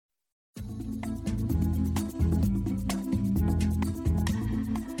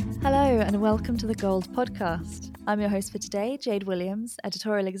Hello, and welcome to the Gold Podcast. I'm your host for today, Jade Williams,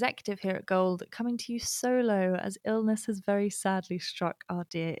 editorial executive here at Gold, coming to you solo as illness has very sadly struck our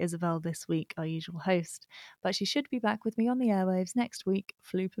dear Isabel this week, our usual host. But she should be back with me on the airwaves next week,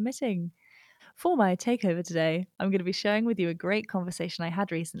 flu permitting. For my takeover today, I'm going to be sharing with you a great conversation I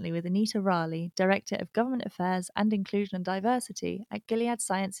had recently with Anita Raleigh, Director of Government Affairs and Inclusion and Diversity at Gilead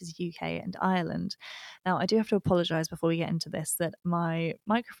Sciences UK and Ireland. Now, I do have to apologise before we get into this that my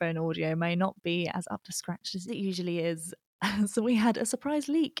microphone audio may not be as up to scratch as it usually is. So we had a surprise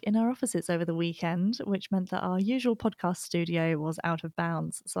leak in our offices over the weekend, which meant that our usual podcast studio was out of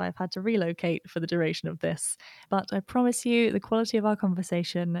bounds. So I've had to relocate for the duration of this. But I promise you, the quality of our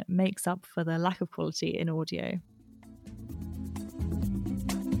conversation makes up for the lack of quality in audio.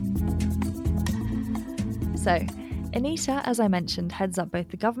 So, Anita, as I mentioned, heads up both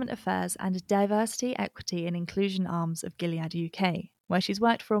the Government Affairs and Diversity, Equity and Inclusion arms of Gilead UK, where she's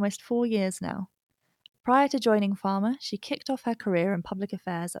worked for almost 4 years now. Prior to joining Pharma, she kicked off her career in public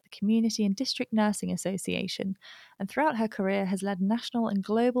affairs at the Community and District Nursing Association, and throughout her career has led national and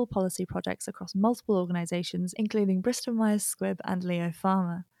global policy projects across multiple organisations, including Bristol Myers Squibb and Leo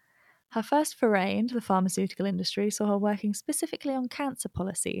Pharma. Her first foray into the pharmaceutical industry saw her working specifically on cancer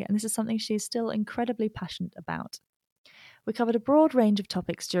policy, and this is something she is still incredibly passionate about. We covered a broad range of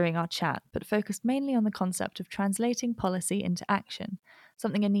topics during our chat, but focused mainly on the concept of translating policy into action,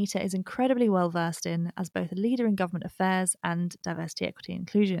 something Anita is incredibly well versed in as both a leader in government affairs and diversity, equity, and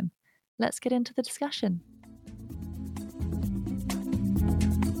inclusion. Let's get into the discussion.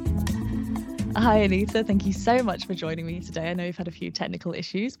 Hi, Anita. Thank you so much for joining me today. I know you've had a few technical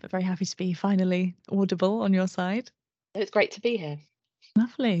issues, but very happy to be finally audible on your side. It's great to be here.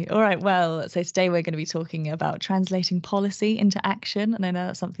 Lovely. All right. Well, so today we're going to be talking about translating policy into action. And I know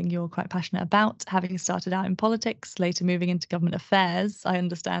that's something you're quite passionate about, having started out in politics, later moving into government affairs. I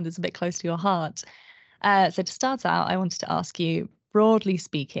understand is a bit close to your heart. So to start out, I wanted to ask you, broadly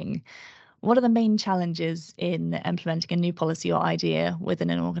speaking, what are the main challenges in implementing a new policy or idea within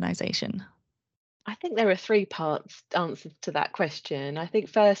an organisation? I think there are three parts answers to that question. I think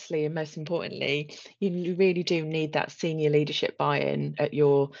firstly and most importantly, you really do need that senior leadership buy-in at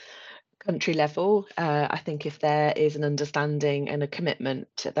your country level. I think if there is an understanding and a commitment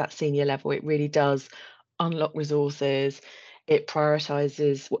at that senior level, it really does unlock resources, it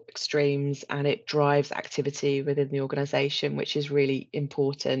prioritizes streams, and it drives activity within the organization, which is really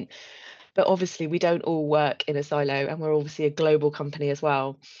important. But obviously, we don't all work in a silo, and we're obviously a global company as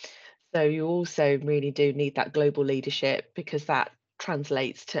well. So you also really do need that global leadership because that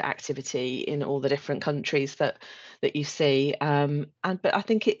translates to activity in all the different countries that you see. But I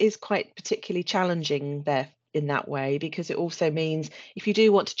think it is quite particularly challenging there in that way because it also means if you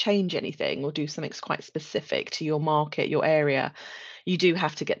do want to change anything or do something quite specific to your market, your area, you do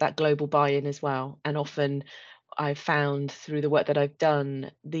have to get that global buy-in as well. And often I've found through the work that I've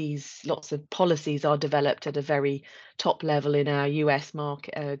done, these lots of policies are developed at a very top level in our US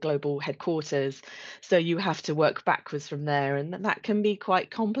market, global headquarters. So you have to work backwards from there, and that can be quite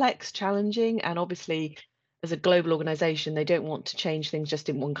complex, challenging, and obviously. As a global organization, they don't want to change things just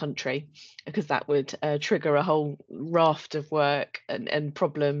in one country because that would trigger a whole raft of work and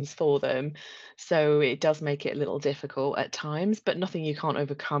problems for them. So it does make it a little difficult at times, but nothing you can't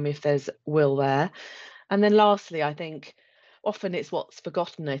overcome if there's will there. And then lastly, I think often it's what's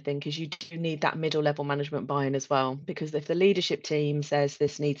forgotten, I think, is you do need that middle level management buy-in as well. Because if the leadership team says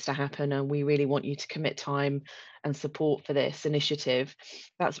this needs to happen and we really want you to commit time and support for this initiative,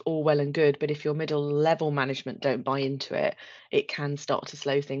 that's all well and good. But if your middle level management don't buy into it, it can start to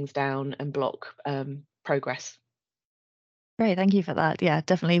slow things down and block progress. Great, thank you for that. Yeah,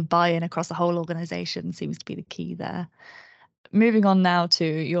 definitely buy-in across the whole organisation seems to be the key there. Moving on now to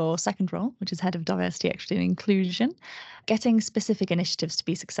your second role, which is Head of Diversity, Equity and Inclusion. Getting specific initiatives to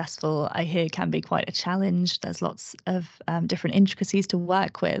be successful, I hear, can be quite a challenge. There's lots of different intricacies to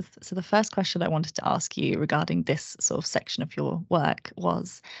work with. So the first question I wanted to ask you regarding this sort of section of your work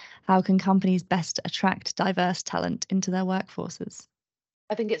was, how can companies best attract diverse talent into their workforces?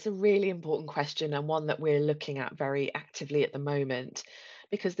 I think it's a really important question and one that we're looking at very actively at the moment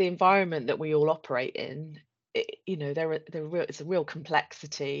because the environment that we all operate in, it's a real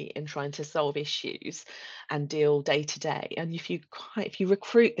complexity in trying to solve issues and deal day to day. And if you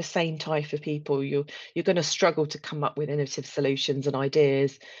recruit the same type of people, you're going to struggle to come up with innovative solutions and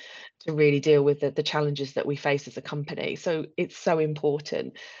ideas to really deal with the challenges that we face as a company. So it's so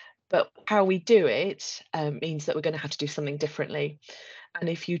important. But how we do it means that we're going to have to do something differently. And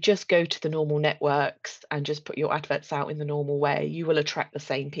if you just go to the normal networks and just put your adverts out in the normal way, you will attract the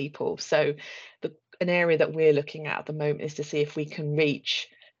same people. So an area that we're looking at the moment is to see if we can reach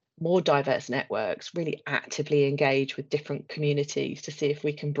more diverse networks, really actively engage with different communities to see if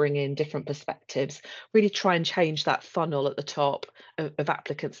we can bring in different perspectives, really try and change that funnel at the top of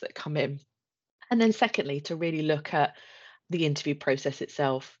applicants that come in. And then secondly, to really look at the interview process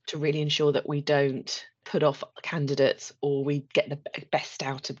itself to really ensure that we don't put off candidates or we get the best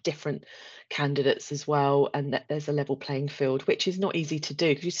out of different candidates as well, and that there's a level playing field, which is not easy to do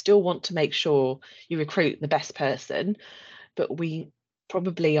because you still want to make sure you recruit the best person, but we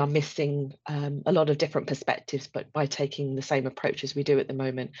probably are missing a lot of different perspectives but by taking the same approach as we do at the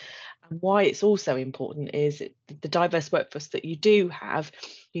moment. And why it's also important is the diverse workforce that you do have,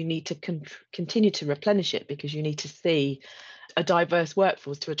 you need to continue to replenish it because you need to see a diverse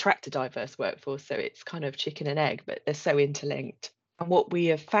workforce to attract a diverse workforce. So it's kind of chicken and egg, but they're so interlinked. And what we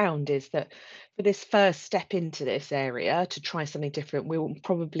have found is that for this first step into this area to try something different, we will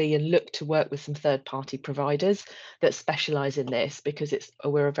probably and look to work with some third party providers that specialize in this because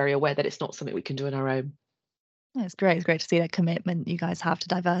we're very aware that it's not something we can do on our own. It's great. It's great to see that commitment you guys have to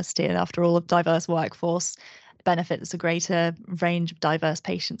diversity. And after all, a diverse workforce benefits a greater range of diverse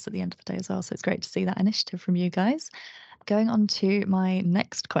patients at the end of the day as well. So it's great to see that initiative from you guys. Going on to my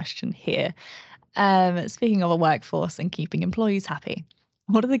next question here. Speaking of a workforce and keeping employees happy,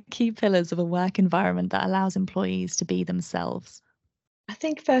 what are the key pillars of a work environment that allows employees to be themselves? I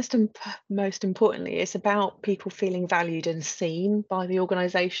think first and most importantly, it's about people feeling valued and seen by the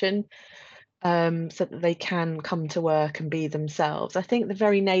organisation, so that they can come to work and be themselves. I think the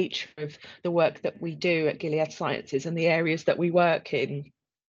very nature of the work that we do at Gilead Sciences and the areas that we work in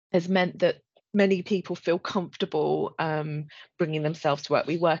has meant that many people feel comfortable bringing themselves to work.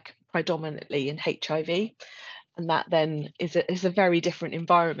 We work predominantly in HIV, and that then is a very different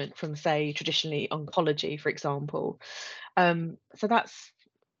environment from, say, traditionally oncology, for example. So that's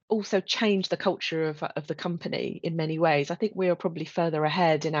also changed the culture of the company in many ways. I think we are probably further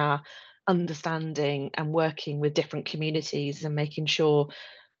ahead in our understanding and working with different communities and making sure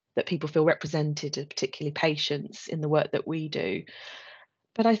that people feel represented, particularly patients, in the work that we do.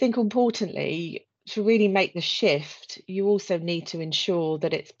 But I think importantly, to really make the shift, you also need to ensure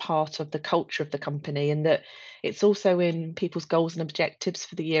that it's part of the culture of the company and that it's also in people's goals and objectives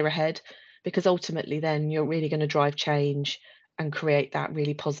for the year ahead, because ultimately, then you're really going to drive change and create that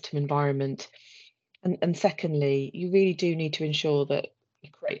really positive environment. And secondly, you really do need to ensure that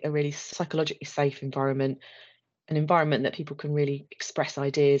you create a really psychologically safe environment, an environment that people can really express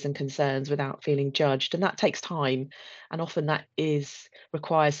ideas and concerns without feeling judged. And that takes time. And often that is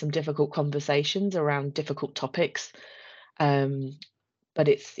requires some difficult conversations around difficult topics. Um, but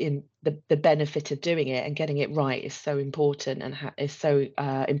it's in the benefit of doing it and getting it right is so important and is so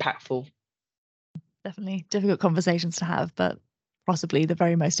impactful. Definitely difficult conversations to have, but possibly the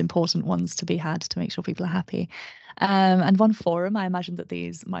very most important ones to be had to make sure people are happy. And one forum I imagine that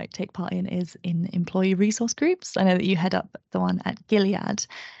these might take part in is in employee resource groups. I know that you head up the one at Gilead.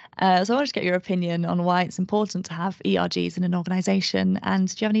 So I wanted to get your opinion on why it's important to have ERGs in an organisation, and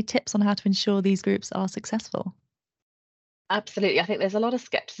do you have any tips on how to ensure these groups are successful? Absolutely. I think there's a lot of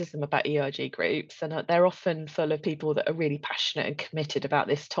skepticism about ERG groups, and they're often full of people that are really passionate and committed about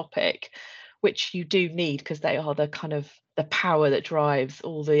this topic, which you do need because they are the kind of the power that drives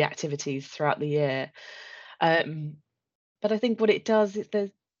all the activities throughout the year. Um, but I think what it does is there's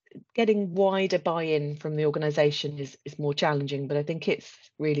getting wider buy-in from the organisation is more challenging, but I think it's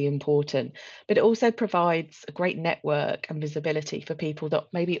really important. But it also provides a great network and visibility for people that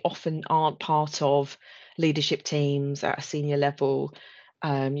maybe often aren't part of leadership teams at a senior level.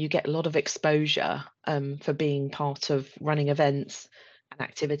 You get a lot of exposure for being part of running events and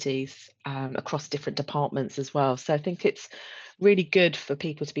activities across different departments as well. So I think it's really good for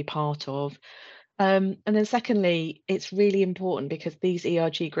people to be part of. And then secondly, it's really important because these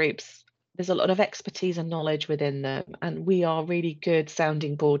ERG groups, there's a lot of expertise and knowledge within them, and we are really good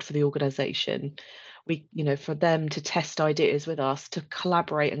sounding board for the organisation. For them to test ideas with us, to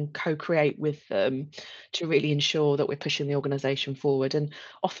collaborate and co-create with them, to really ensure that we're pushing the organisation forward. And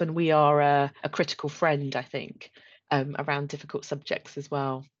often we are a critical friend, I think, around difficult subjects as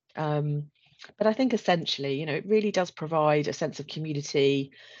well. But I think essentially, it really does provide a sense of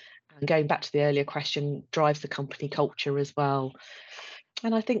community, and going back to the earlier question, drives the company culture as well.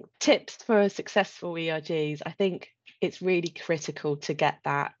 And I think tips for successful ERGs, I think it's really critical to get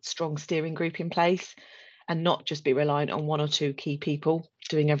that strong steering group in place and not just be reliant on one or two key people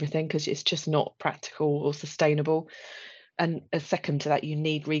doing everything because it's just not practical or sustainable. And a second to that, you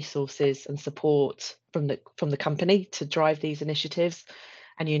need resources and support from the company to drive these initiatives.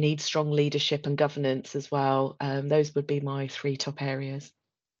 And you need strong leadership and governance as well. Those would be my three top areas.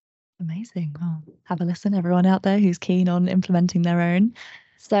 Amazing. Well, have a listen, everyone out there who's keen on implementing their own.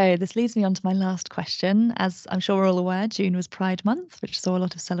 So this leads me on to my last question. As I'm sure we're all aware, June was Pride Month, which saw a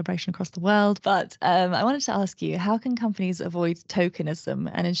lot of celebration across the world. But I wanted to ask you, how can companies avoid tokenism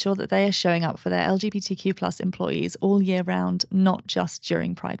and ensure that they are showing up for their LGBTQ plus employees all year round, not just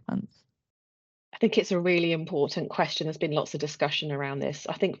during Pride Month? I think it's a really important question. There's been lots of discussion around this.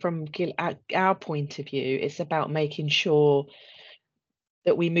 I think from our point of view, it's about making sure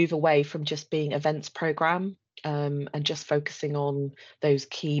that we move away from just being events program, and just focusing on those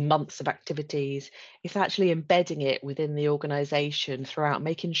key months of activities. It's actually embedding it within the organization throughout,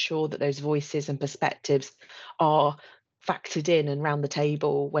 making sure that those voices and perspectives are factored in and round the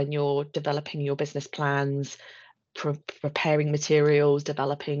table when you're developing your business plans, preparing materials,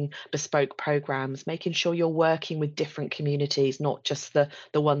 developing bespoke programs, making sure you're working with different communities, not just the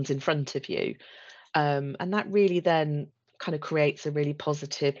ones in front of you. And that really then kind of creates a really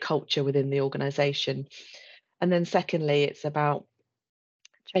positive culture within the organization. And then secondly, it's about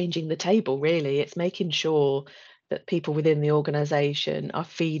changing the table, really. It's making sure that people within the organization are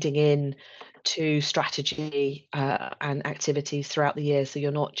feeding in to strategy and activities throughout the year. So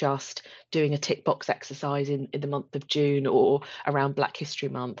you're not just doing a tick box exercise in the month of June or around Black History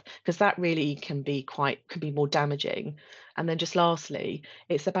Month, because that really can be more damaging. And then just lastly,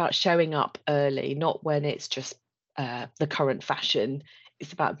 it's about showing up early, not when it's just the current fashion.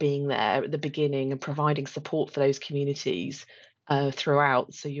 It's about being there at the beginning and providing support for those communities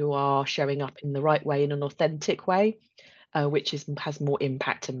throughout. So you are showing up in the right way, in an authentic way, which has more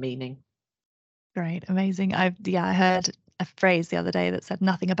impact and meaning. Great, amazing. I heard a phrase the other day that said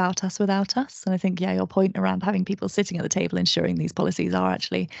nothing about us without us. And I think, yeah, your point around having people sitting at the table ensuring these policies are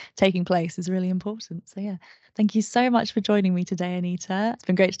actually taking place is really important. So yeah, thank you so much for joining me today, Anita. It's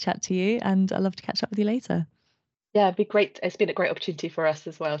been great to chat to you and I'd love to catch up with you later. Yeah, it'd be great. It's been a great opportunity for us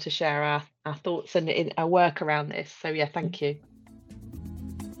as well to share our thoughts and our work around this. So yeah, thank you.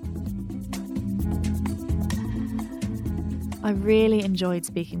 I really enjoyed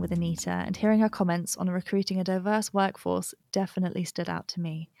speaking with Anita, and hearing her comments on recruiting a diverse workforce definitely stood out to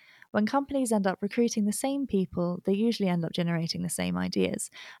me. When companies end up recruiting the same people, they usually end up generating the same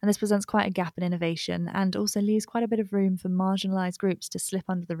ideas, and this presents quite a gap in innovation and also leaves quite a bit of room for marginalised groups to slip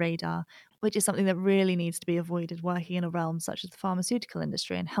under the radar, which is something that really needs to be avoided working in a realm such as the pharmaceutical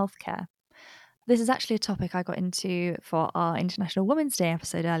industry and healthcare. This is actually a topic I got into for our International Women's Day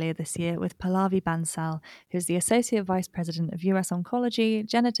episode earlier this year with Pallavi Bansal, who's the Associate Vice President of US Oncology,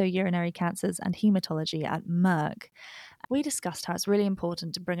 Genitourinary Cancers, and Hematology at Merck. We discussed how it's really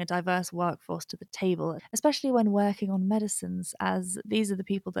important to bring a diverse workforce to the table, especially when working on medicines, as these are the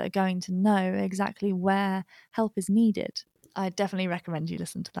people that are going to know exactly where help is needed. I definitely recommend you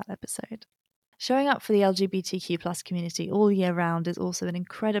listen to that episode. Showing up for the LGBTQ plus community all year round is also an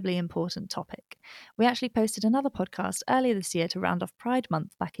incredibly important topic. We actually posted another podcast earlier this year to round off Pride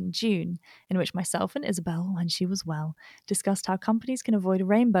Month back in June, in which myself and Isabel, when she was well, discussed how companies can avoid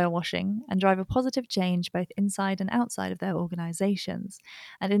rainbow washing and drive a positive change both inside and outside of their organisations.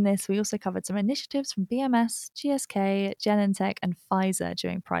 And in this, we also covered some initiatives from BMS, GSK, Genentech, and Pfizer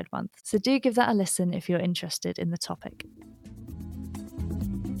during Pride Month. So do give that a listen if you're interested in the topic.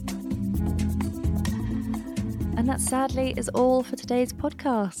 And that sadly is all for today's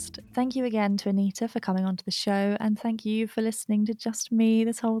podcast. Thank you again to Anita for coming onto the show, and thank you for listening to just me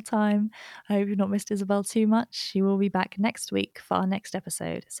this whole time. I hope you've not missed Isabel too much. She will be back next week for our next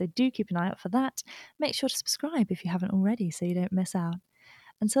episode, so do keep an eye out for that. Make sure to subscribe if you haven't already so you don't miss out.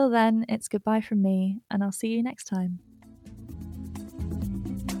 Until then, it's goodbye from me, and I'll see you next time.